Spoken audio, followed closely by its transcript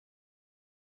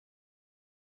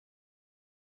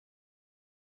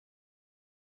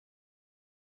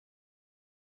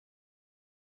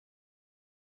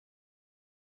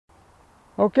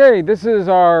Okay, this is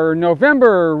our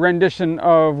November rendition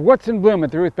of What's in Bloom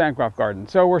at the Ruth Bancroft Garden.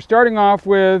 So we're starting off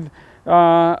with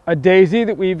a daisy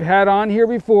that we've had on here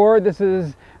before. This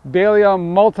is Bailea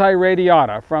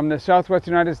multiradiata from the southwest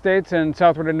United States and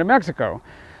southward into Mexico.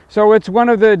 So it's one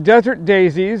of the desert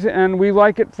daisies, and we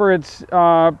like it for its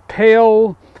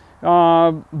pale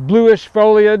bluish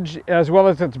foliage as well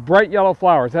as its bright yellow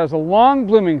flowers. It has a long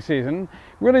blooming season.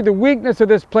 Really the weakness of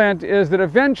this plant is that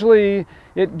eventually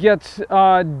it gets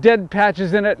dead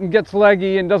patches in it and gets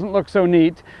leggy and doesn't look so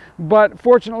neat, but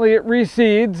fortunately it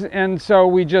reseeds, and so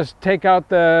we just take out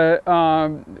the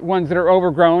ones that are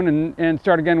overgrown and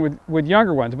start again with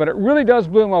younger ones. But it really does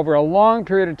bloom over a long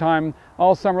period of time,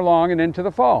 all summer long and into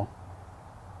the fall.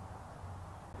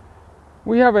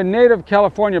 We have a native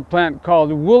California plant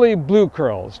called woolly blue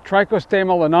curls,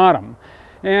 Trichostema lanatum,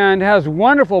 and has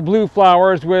wonderful blue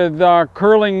flowers with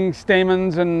curling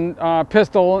stamens and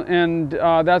pistil, and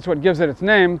that's what gives it its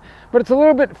name. But it's a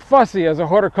little bit fussy as a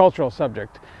horticultural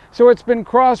subject. So it's been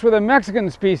crossed with a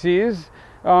Mexican species,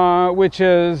 which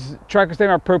is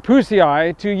Trichostema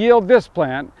propusii, to yield this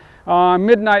plant,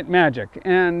 Midnight Magic.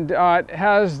 And it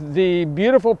has the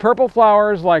beautiful purple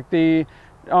flowers like the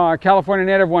California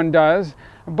native one does,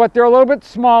 but they're a little bit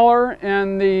smaller,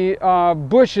 and the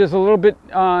bush is a little bit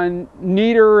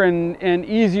neater and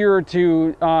easier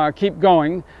to keep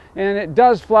going, and it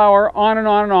does flower on and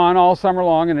on and on all summer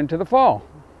long and into the fall.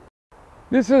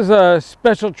 This is a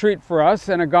special treat for us,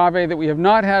 an agave that we have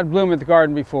not had bloom at the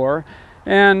garden before,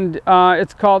 and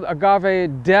it's called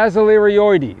agave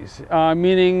dazzlerioides,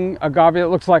 meaning agave that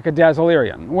looks like a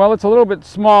dazzlerian. Well, it's a little bit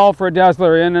small for a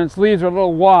dazzlerian, and its leaves are a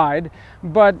little wide,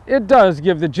 but it does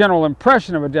give the general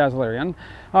impression of a dazzlerian.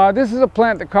 This is a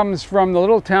plant that comes from the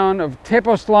little town of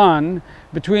Tepoztlan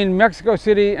between Mexico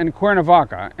City and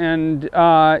Cuernavaca, and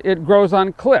it grows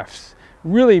on cliffs,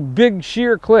 really big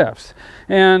sheer cliffs.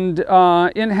 And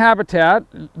in habitat,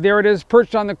 there it is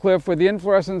perched on the cliff with the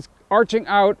inflorescence arching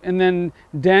out and then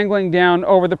dangling down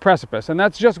over the precipice. And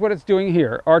that's just what it's doing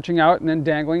here, arching out and then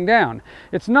dangling down.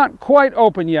 It's not quite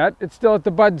open yet, it's still at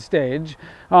the bud stage,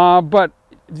 but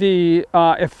the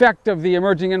effect of the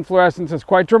emerging inflorescence is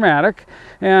quite dramatic,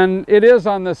 and it is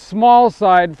on the small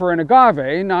side for an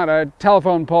agave, not a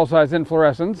telephone pole-sized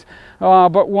inflorescence,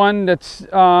 but one that's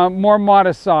more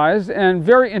modest size and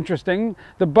very interesting.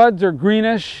 The buds are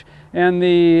greenish, and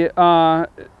the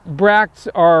bracts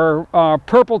are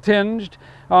purple tinged.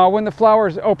 When the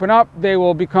flowers open up, they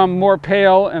will become more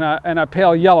pale and a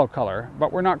pale yellow color,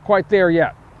 but we're not quite there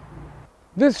yet.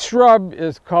 This shrub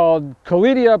is called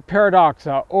Callidea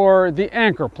paradoxa, or the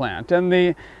anchor plant. And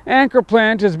the anchor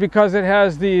plant is because it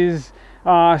has these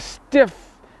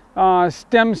stiff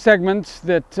stem segments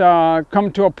that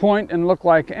come to a point and look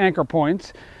like anchor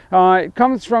points. It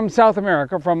comes from South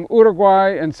America, from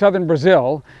Uruguay and southern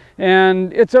Brazil,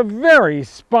 and it's a very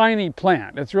spiny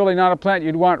plant. It's really not a plant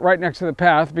you'd want right next to the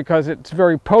path because it's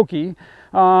very pokey.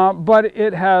 But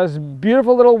it has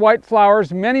beautiful little white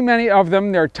flowers, many of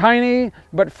them. They're tiny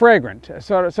but fragrant,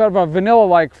 sort of a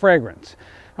vanilla-like fragrance.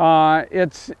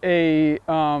 It's a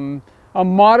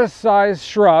modest-sized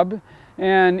shrub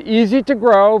and easy to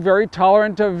grow, very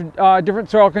tolerant of different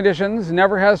soil conditions,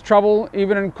 never has trouble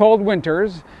even in cold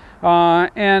winters.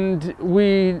 And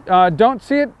we don't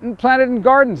see it planted in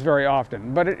gardens very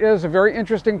often, but it is a very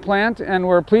interesting plant, and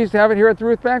we're pleased to have it here at the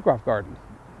Ruth Bancroft Garden.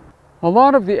 A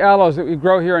lot of the aloes that we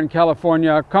grow here in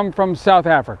California come from South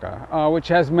Africa, which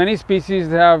has many species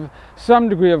that have some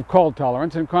degree of cold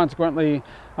tolerance and consequently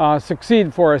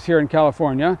succeed for us here in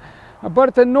California. But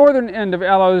at the northern end of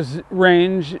aloes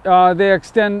range, they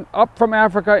extend up from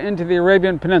Africa into the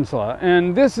Arabian Peninsula.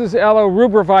 And this is Aloe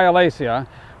rubriviolacea,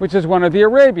 which is one of the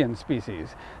Arabian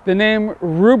species. The name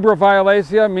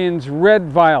rubriviolacea means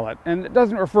red violet, and it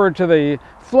doesn't refer to the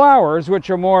flowers, which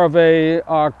are more of a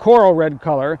coral red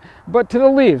color, but to the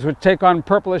leaves, which take on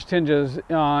purplish tinges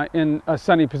in a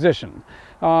sunny position.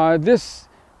 This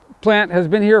plant has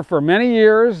been here for many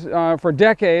years, for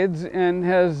decades, and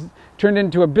has turned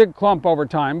into a big clump over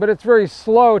time, but it's very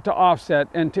slow to offset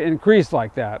and to increase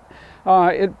like that.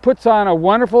 It puts on a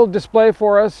wonderful display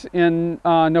for us in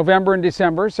November and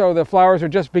December, so the flowers are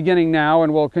just beginning now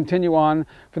and will continue on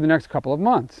for the next couple of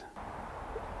months.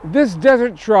 This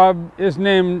desert shrub is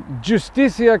named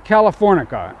Justicia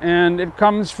californica, and it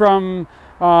comes from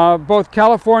both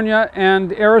California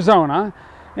and Arizona.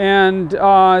 And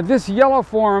this yellow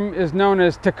form is known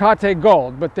as Tecate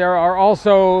gold, but there are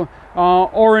also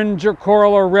orange or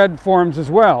coral or red forms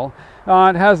as well.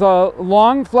 It has a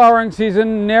long flowering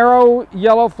season, narrow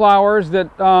yellow flowers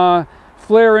that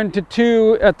flare into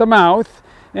two at the mouth,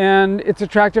 and it's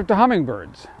attractive to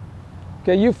hummingbirds.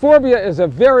 Okay, Euphorbia is a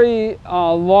very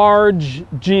large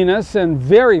genus and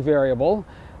very variable,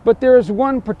 but there is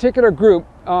one particular group,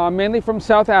 mainly from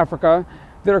South Africa,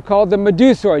 that are called the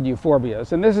medusoid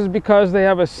euphorbias. And this is because they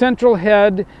have a central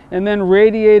head and then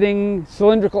radiating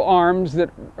cylindrical arms that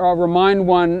remind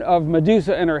one of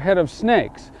Medusa and her head of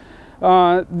snakes.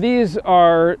 These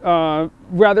are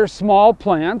rather small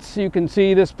plants. You can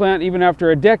see this plant, even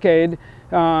after a decade,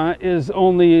 is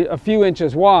only a few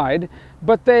inches wide,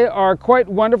 but they are quite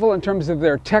wonderful in terms of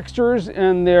their textures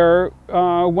and their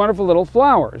wonderful little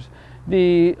flowers.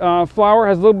 The flower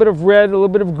has a little bit of red, a little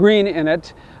bit of green in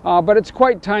it, but it's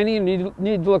quite tiny and you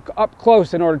need to look up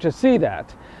close in order to see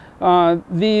that.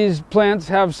 These plants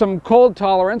have some cold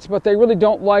tolerance, but they really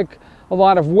don't like a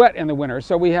lot of wet in the winter,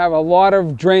 so we have a lot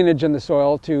of drainage in the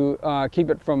soil to keep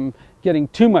it from getting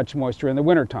too much moisture in the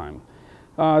wintertime.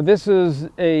 This is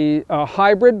a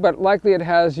hybrid, but likely it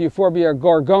has Euphorbia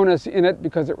gorgonus in it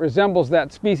because it resembles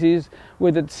that species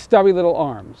with its stubby little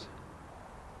arms.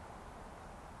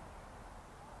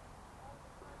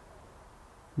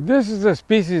 This is a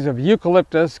species of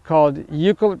eucalyptus called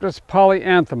Eucalyptus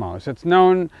polyanthemos. It's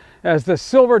known as the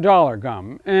silver dollar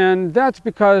gum, and that's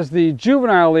because the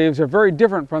juvenile leaves are very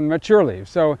different from the mature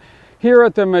leaves. So here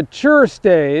at the mature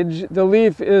stage, the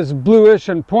leaf is bluish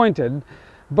and pointed,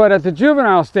 but at the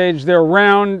juvenile stage, they're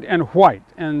round and white,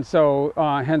 and so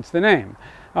hence the name.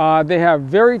 They have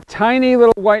very tiny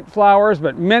little white flowers,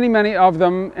 but many, many of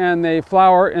them, and they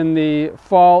flower in the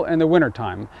fall and the winter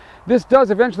time. This does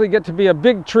eventually get to be a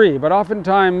big tree, but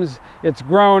oftentimes it's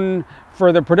grown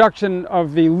for the production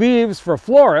of the leaves for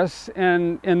florists,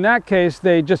 and in that case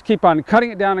they just keep on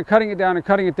cutting it down and cutting it down and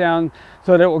cutting it down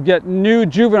so that it will get new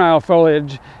juvenile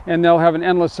foliage and they'll have an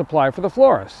endless supply for the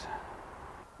florists.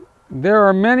 There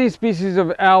are many species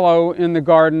of aloe in the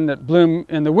garden that bloom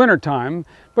in the wintertime,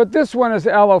 but this one is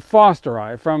Aloe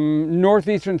fosteri from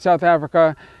northeastern South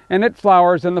Africa, and it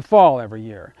flowers in the fall every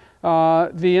year.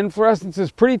 The inflorescence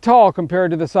is pretty tall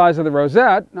compared to the size of the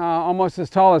rosette, almost as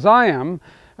tall as I am,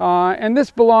 and this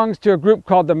belongs to a group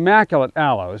called the maculate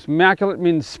aloes. Maculate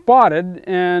means spotted,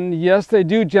 and yes, they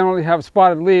do generally have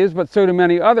spotted leaves, but so do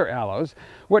many other aloes.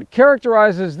 What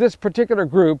characterizes this particular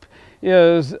group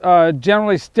is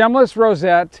generally stemless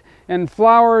rosette and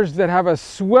flowers that have a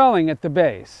swelling at the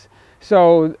base.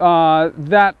 So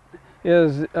that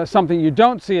is something you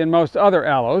don't see in most other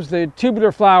aloes. The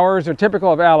tubular flowers are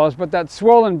typical of aloes, but that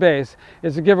swollen base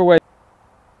is a giveaway.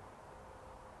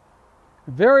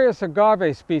 Various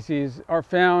agave species are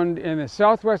found in the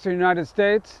southwestern United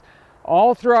States,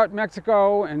 all throughout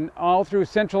Mexico and all through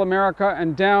Central America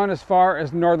and down as far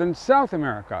as northern South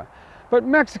America. But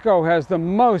Mexico has the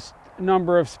most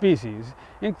number of species,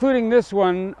 including this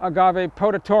one, Agave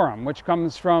potatorum, which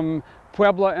comes from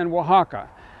Puebla and Oaxaca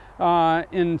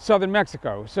in southern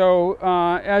Mexico. So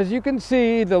as you can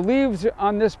see, the leaves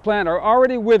on this plant are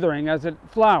already withering as it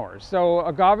flowers. So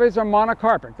agaves are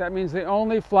monocarpic. That means they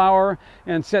only flower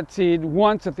and set seed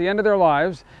once at the end of their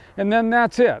lives, and then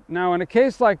that's it. Now in a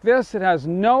case like this, it has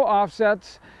no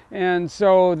offsets, and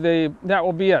so that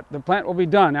will be it. The plant will be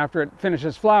done after it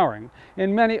finishes flowering.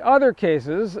 In many other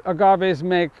cases, agaves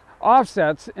make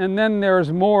offsets, and then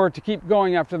there's more to keep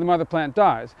going after the mother plant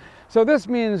dies. So this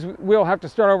means we'll have to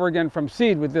start over again from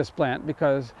seed with this plant,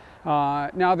 because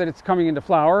now that it's coming into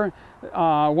flower,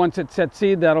 once it sets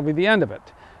seed, that'll be the end of it.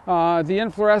 The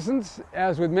inflorescence,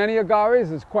 as with many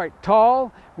agaves, is quite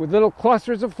tall with little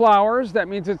clusters of flowers. That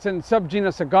means it's in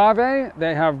subgenus agave.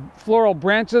 They have floral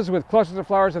branches with clusters of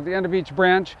flowers at the end of each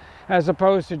branch, as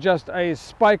opposed to just a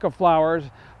spike of flowers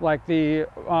like the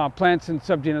plants in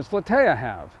subgenus Latea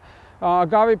have.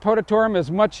 Agave potatorum is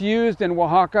much used in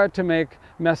Oaxaca to make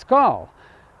mezcal.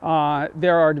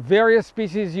 There are various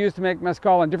species used to make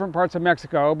mezcal in different parts of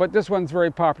Mexico, but this one's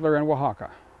very popular in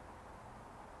Oaxaca.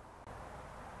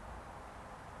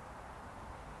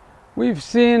 We've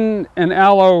seen an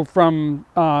aloe from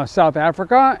South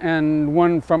Africa and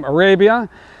one from Arabia.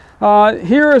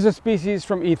 Here is a species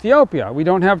from Ethiopia. We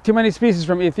don't have too many species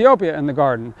from Ethiopia in the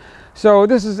garden. So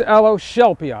this is Aloe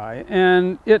shelpii,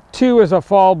 and it too is a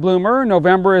fall bloomer.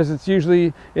 November is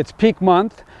usually its peak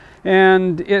month,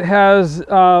 and it has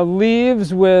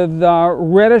leaves with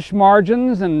reddish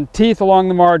margins and teeth along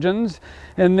the margins,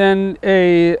 and then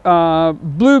a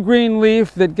blue-green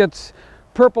leaf that gets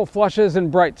purple flushes in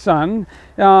bright sun.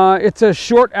 It's a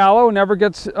short aloe, never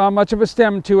gets much of a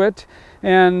stem to it,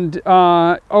 and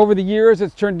over the years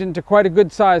it's turned into quite a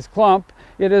good-sized clump.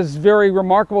 It is very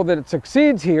remarkable that it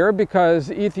succeeds here because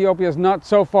Ethiopia is not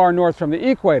so far north from the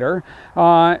equator,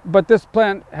 but this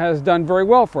plant has done very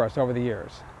well for us over the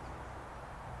years.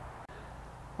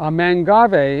 A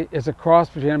mangave is a cross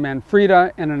between a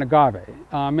manfreda and an agave.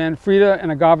 Manfreda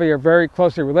and agave are very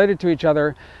closely related to each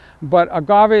other, but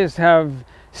agaves have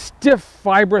stiff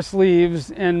fibrous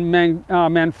leaves and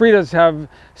manfredas have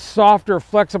softer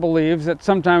flexible leaves that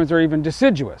sometimes are even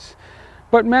deciduous.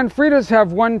 But manfredas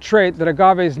have one trait that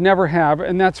agaves never have,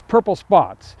 and that's purple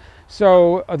spots.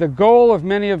 So the goal of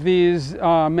many of these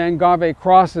mangave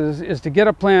crosses is to get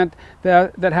a plant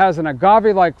that has an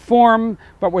agave-like form,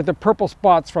 but with the purple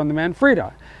spots from the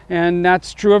manfreda. And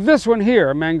that's true of this one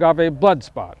here, mangave blood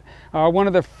spot. One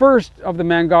of the first of the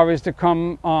mangaves to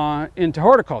come into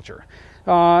horticulture.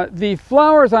 The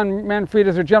flowers on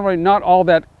manfredas are generally not all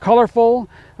that colorful.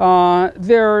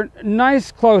 They're nice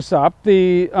close-up.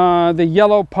 The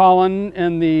yellow pollen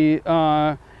and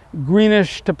the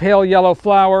greenish to pale yellow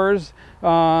flowers,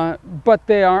 but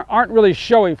they aren't really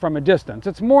showy from a distance.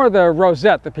 It's more the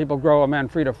rosette that people grow a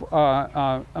mangave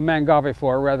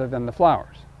for rather than the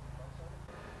flowers.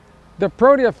 The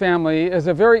Protea family is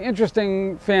a very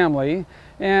interesting family,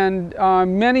 and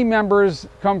many members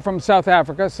come from South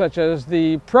Africa, such as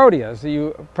the Proteas.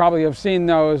 You probably have seen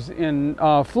those in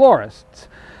florists.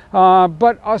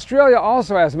 But Australia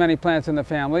also has many plants in the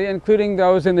family, including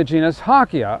those in the genus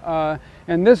Hockia.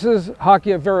 And this is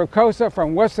Hockia verrucosa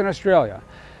from Western Australia.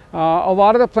 A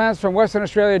lot of the plants from Western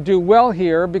Australia do well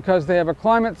here because they have a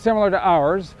climate similar to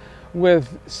ours,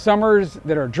 with summers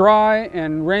that are dry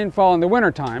and rainfall in the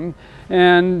wintertime,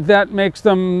 and that makes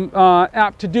them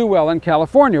apt to do well in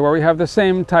California, where we have the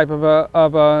same type of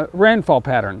a rainfall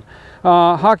pattern.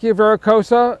 Hockia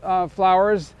verrucosa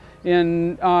flowers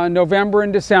in November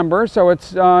and December, so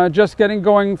it's just getting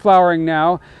going flowering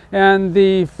now, and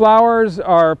the flowers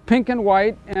are pink and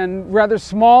white and rather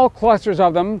small clusters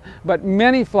of them, but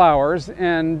many flowers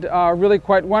and really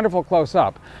quite wonderful close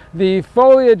up. The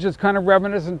foliage is kind of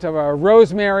reminiscent of a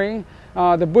rosemary.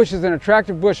 The bush is an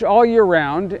attractive bush all year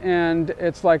round, and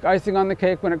it's like icing on the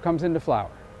cake when it comes into flower.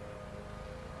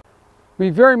 We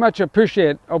very much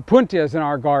appreciate opuntias in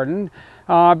our garden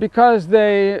because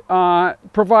they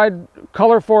provide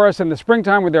color for us in the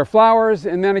springtime with their flowers,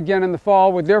 and then again in the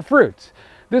fall with their fruits.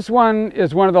 This one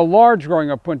is one of the large growing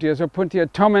opuntias,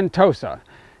 Opuntia tomentosa.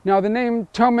 Now the name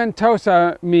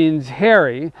tomentosa means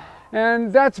hairy,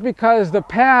 and that's because the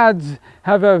pads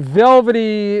have a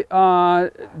velvety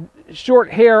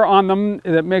short hair on them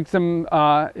that makes them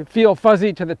feel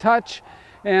fuzzy to the touch.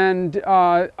 And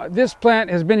this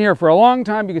plant has been here for a long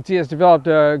time. You can see it's developed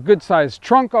a good sized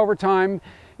trunk over time,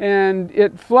 and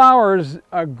it flowers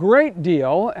a great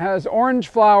deal, has orange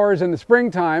flowers in the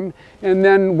springtime, and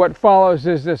then what follows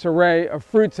is this array of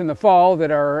fruits in the fall that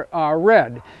are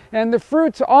red. And the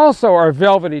fruits also are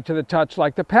velvety to the touch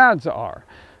like the pads are.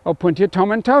 Opuntia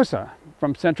tomentosa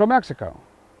from central Mexico.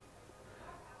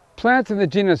 Plants in the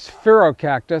genus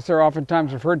Phaerocactus are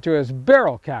oftentimes referred to as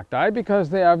barrel cacti because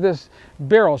they have this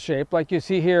barrel shape like you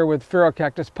see here with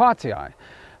Phaerocactus pottsii.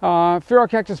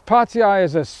 Phaerocactus pottsii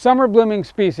is a summer blooming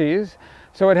species,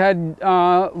 so it had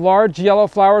large yellow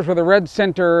flowers with a red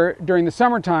center during the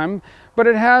summertime, but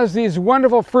it has these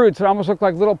wonderful fruits that almost look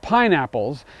like little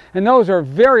pineapples, and those are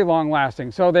very long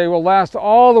lasting, so they will last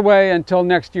all the way until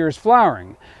next year's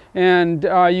flowering. And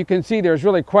you can see there's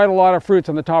really quite a lot of fruits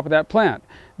on the top of that plant.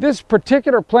 This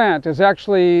particular plant is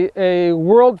actually a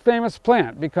world famous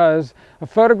plant because a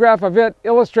photograph of it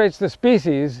illustrates the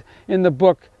species in the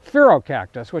book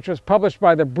Phaerocactus, which was published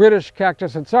by the British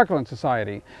Cactus and Succulent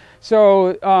Society.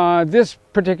 So this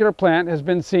particular plant has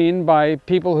been seen by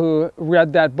people who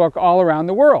read that book all around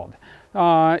the world.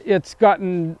 It's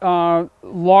gotten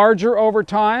larger over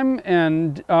time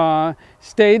and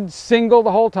stayed single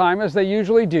the whole time, as they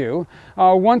usually do.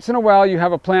 Once in a while you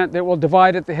have a plant that will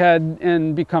divide at the head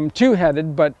and become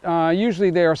two-headed, but usually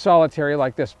they are solitary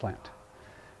like this plant,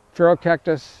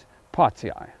 Phaerocactus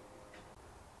pottsii.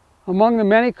 Among the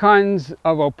many kinds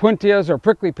of opuntias or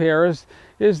prickly pears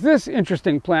is this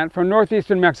interesting plant from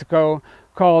northeastern Mexico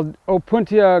called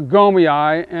Opuntia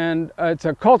gomii, and it's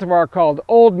a cultivar called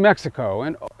Old Mexico.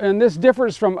 And this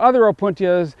differs from other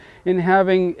opuntias in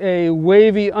having a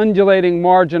wavy, undulating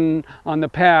margin on the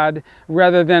pad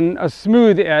rather than a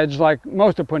smooth edge like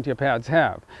most opuntia pads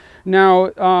have.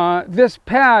 Now, this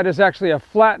pad is actually a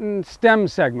flattened stem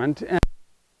segment, and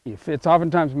it's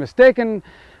oftentimes mistaken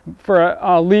for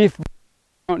a leaf. You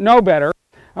don't know better.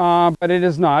 But it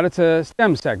is not. It's a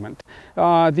stem segment.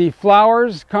 The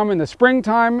flowers come in the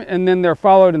springtime, and then they're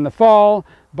followed in the fall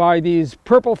by these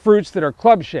purple fruits that are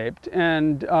club-shaped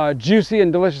and juicy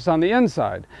and delicious on the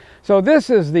inside. So this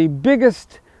is the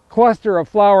biggest cluster of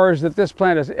flowers that this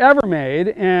plant has ever made,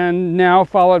 and now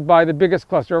followed by the biggest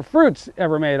cluster of fruits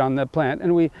ever made on the plant.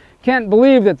 And we can't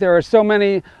believe that there are so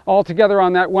many all together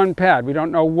on that one pad. We don't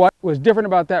know what was different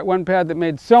about that one pad that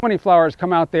made so many flowers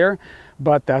come out there,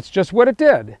 but that's just what it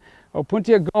did.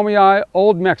 Opuntia gomii,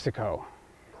 Old Mexico.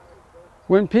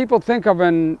 When people think of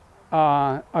an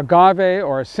agave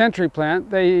or a century plant,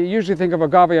 they usually think of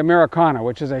agave americana,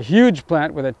 which is a huge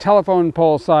plant with a telephone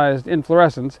pole sized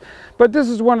inflorescence. But this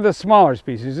is one of the smaller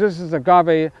species. This is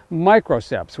agave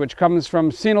microceps, which comes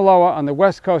from Sinaloa on the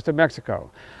west coast of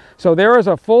Mexico. So there is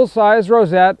a full-size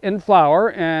rosette in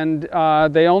flower, and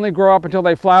they only grow up until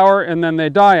they flower and then they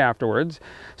die afterwards.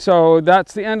 So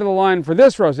that's the end of the line for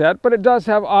this rosette, but it does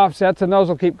have offsets, and those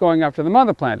will keep going after the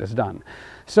mother plant is done.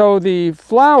 So the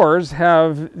flowers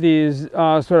have these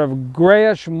sort of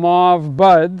grayish mauve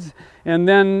buds, and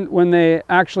then when they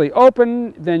actually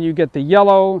open, then you get the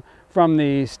yellow from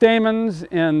the stamens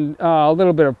and a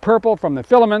little bit of purple from the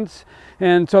filaments.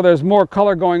 And so there's more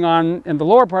color going on in the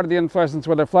lower part of the inflorescence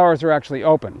where the flowers are actually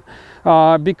open.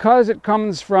 Because it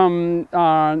comes from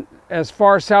as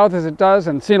far south as it does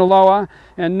in Sinaloa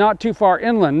and not too far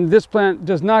inland, this plant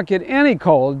does not get any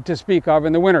cold to speak of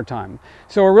in the wintertime.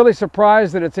 So we're really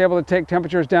surprised that it's able to take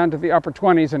temperatures down to the upper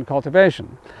 20s in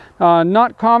cultivation.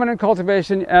 Not common in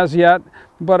cultivation as yet,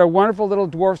 but a wonderful little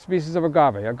dwarf species of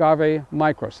agave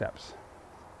microceps.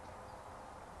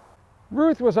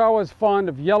 Ruth was always fond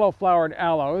of yellow flowered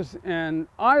aloes, and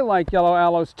I like yellow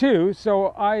aloes too,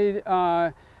 so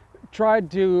I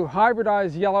tried to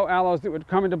hybridize yellow aloes that would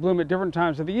come into bloom at different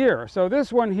times of the year. So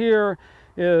this one here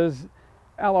is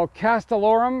Aloe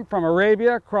castellorum from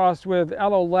Arabia crossed with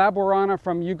Aloe laborana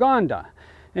from Uganda.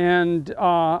 And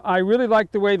I really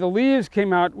liked the way the leaves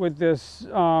came out with this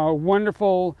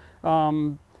wonderful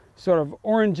sort of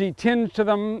orangey tinge to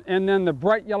them, and then the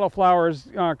bright yellow flowers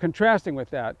contrasting with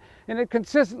that. And it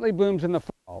consistently blooms in the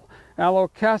fall. Aloe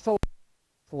castellorum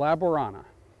laborana.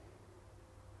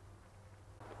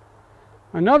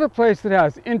 Another place that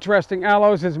has interesting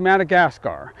aloes is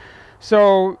Madagascar.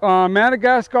 So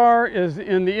Madagascar is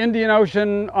in the Indian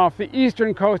Ocean off the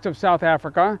eastern coast of South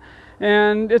Africa,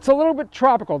 and it's a little bit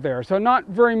tropical there, so not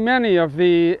very many of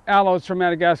the aloes from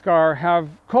Madagascar have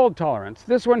cold tolerance.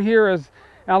 This one here is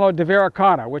Aloe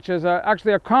divaricata, which is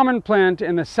actually a common plant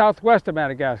in the southwest of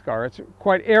Madagascar. It's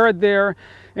quite arid there,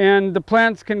 and the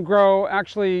plants can grow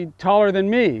actually taller than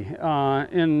me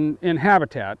in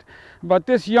habitat. But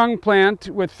this young plant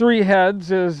with 3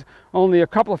 heads is only a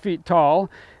couple of feet tall,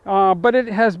 but it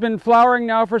has been flowering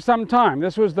now for some time.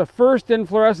 This was the first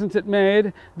inflorescence it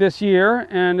made this year,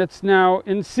 and it's now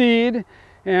in seed.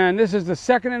 And this is the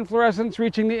second inflorescence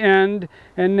reaching the end,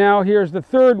 and now here's the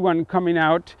third one coming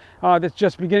out that's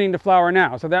just beginning to flower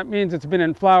now. So that means it's been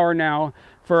in flower now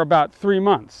for about 3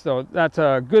 months. So that's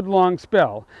a good long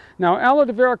spell. Now Aloe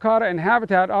divaricata in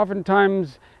habitat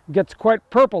oftentimes gets quite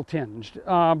purple tinged,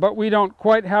 but we don't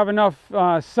quite have enough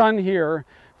sun here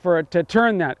for it to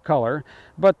turn that color.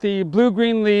 But the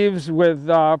blue-green leaves with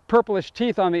purplish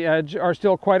teeth on the edge are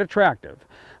still quite attractive.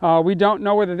 We don't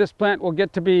know whether this plant will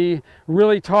get to be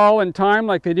really tall in time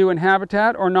like they do in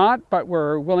habitat or not, but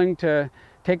we're willing to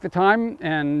take the time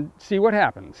and see what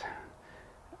happens.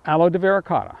 Aloe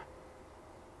divaricata.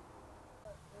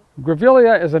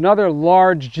 Grevillea is another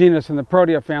large genus in the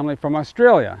Protea family from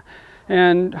Australia.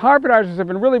 And hybridizers have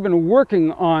really been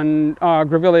working on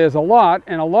grevilleas a lot,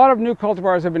 and a lot of new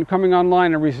cultivars have been coming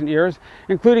online in recent years,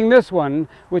 including this one,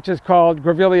 which is called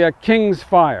Grevillea King's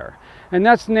Fire. And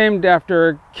that's named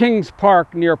after Kings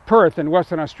Park near Perth in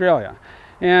Western Australia.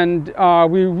 And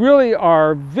we really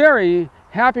are very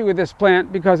happy with this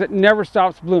plant because it never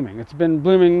stops blooming. It's been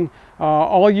blooming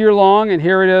all year long, and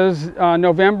here it is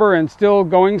November and still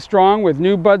going strong with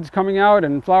new buds coming out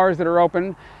and flowers that are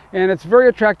open. And it's very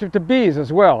attractive to bees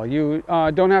as well. You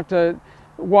don't have to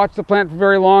watch the plant for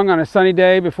very long on a sunny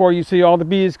day before you see all the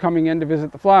bees coming in to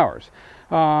visit the flowers.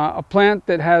 A plant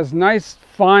that has nice,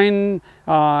 fine,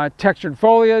 textured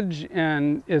foliage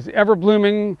and is ever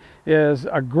blooming is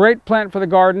a great plant for the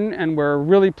garden, and we're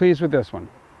really pleased with this one.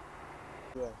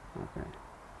 Yeah. Okay.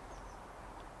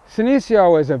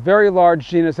 Senecio is a very large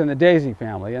genus in the daisy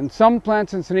family, and some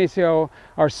plants in Senecio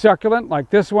are succulent, like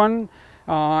this one,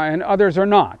 and others are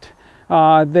not.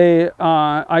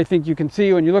 I think you can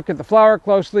see when you look at the flower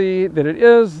closely that it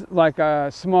is like a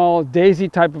small daisy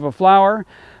type of a flower.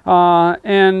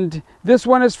 And this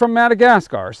one is from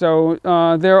Madagascar. So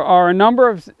there are a number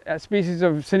of species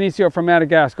of Senecio from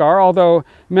Madagascar, although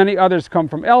many others come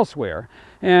from elsewhere.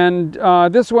 And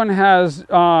this one has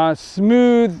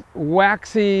smooth,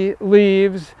 waxy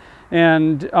leaves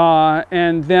and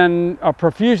then a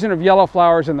profusion of yellow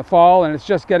flowers in the fall, and it's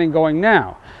just getting going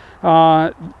now.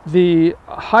 The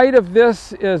height of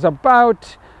this is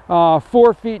about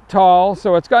 4 feet tall,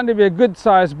 so it's gotten to be a good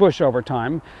sized bush over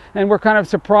time, and we're kind of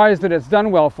surprised that it's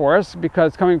done well for us,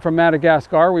 because coming from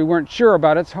Madagascar, we weren't sure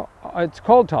about its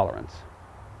cold tolerance.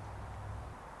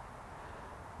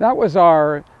 That was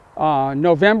our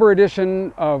November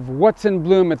edition of What's in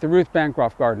Bloom at the Ruth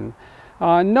Bancroft Garden.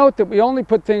 Note that we only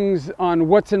put things on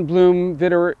What's in Bloom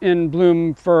that are in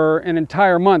bloom for an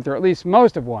entire month, or at least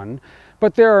most of one.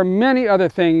 But there are many other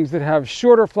things that have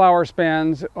shorter flower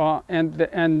spans and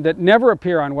that never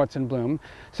appear on What's in Bloom.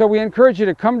 So we encourage you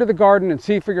to come to the garden and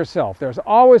see for yourself. There's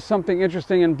always something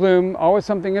interesting in bloom, always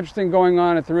something interesting going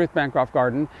on at the Ruth Bancroft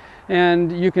Garden.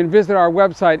 And you can visit our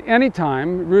website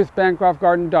anytime,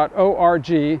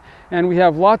 ruthbancroftgarden.org. And we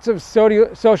have lots of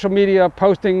social media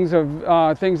postings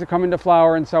of things that come into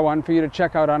flower and so on for you to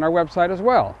check out on our website as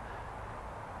well.